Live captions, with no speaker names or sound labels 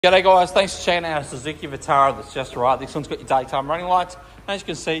G'day guys, thanks for checking out a Suzuki Vitara that's just right. This one's got your daytime running lights. As you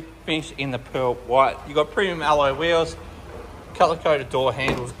can see, finished in the pearl white. You've got premium alloy wheels, colour-coded door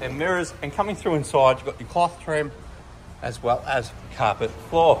handles and mirrors, and coming through inside, you've got your cloth trim as well as carpet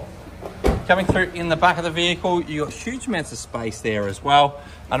floor. Coming through in the back of the vehicle, you've got huge amounts of space there as well.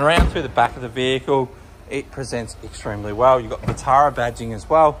 And around through the back of the vehicle, it presents extremely well. You've got Vitara badging as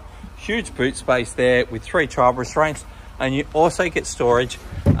well. Huge boot space there with 3 child restraints. And you also get storage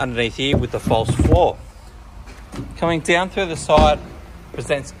underneath here with the false floor. Coming down through the side,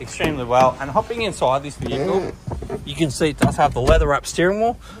 presents extremely well. And hopping inside this vehicle, you can see it does have the leather wrap steering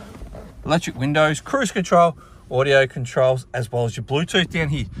wheel, electric windows, cruise control, audio controls, as well as your Bluetooth down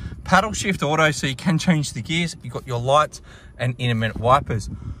here. Paddle shift auto, so you can change the gears. You've got your lights and intermittent wipers.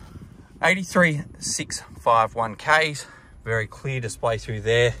 83,651Ks, very clear display through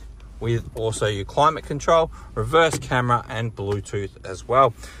there, with also your climate control, reverse camera and Bluetooth as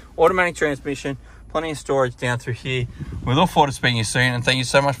well. Automatic transmission, plenty of storage down through here. We look forward to speaking to you soon, and thank you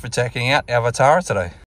so much for checking out our Vitara today.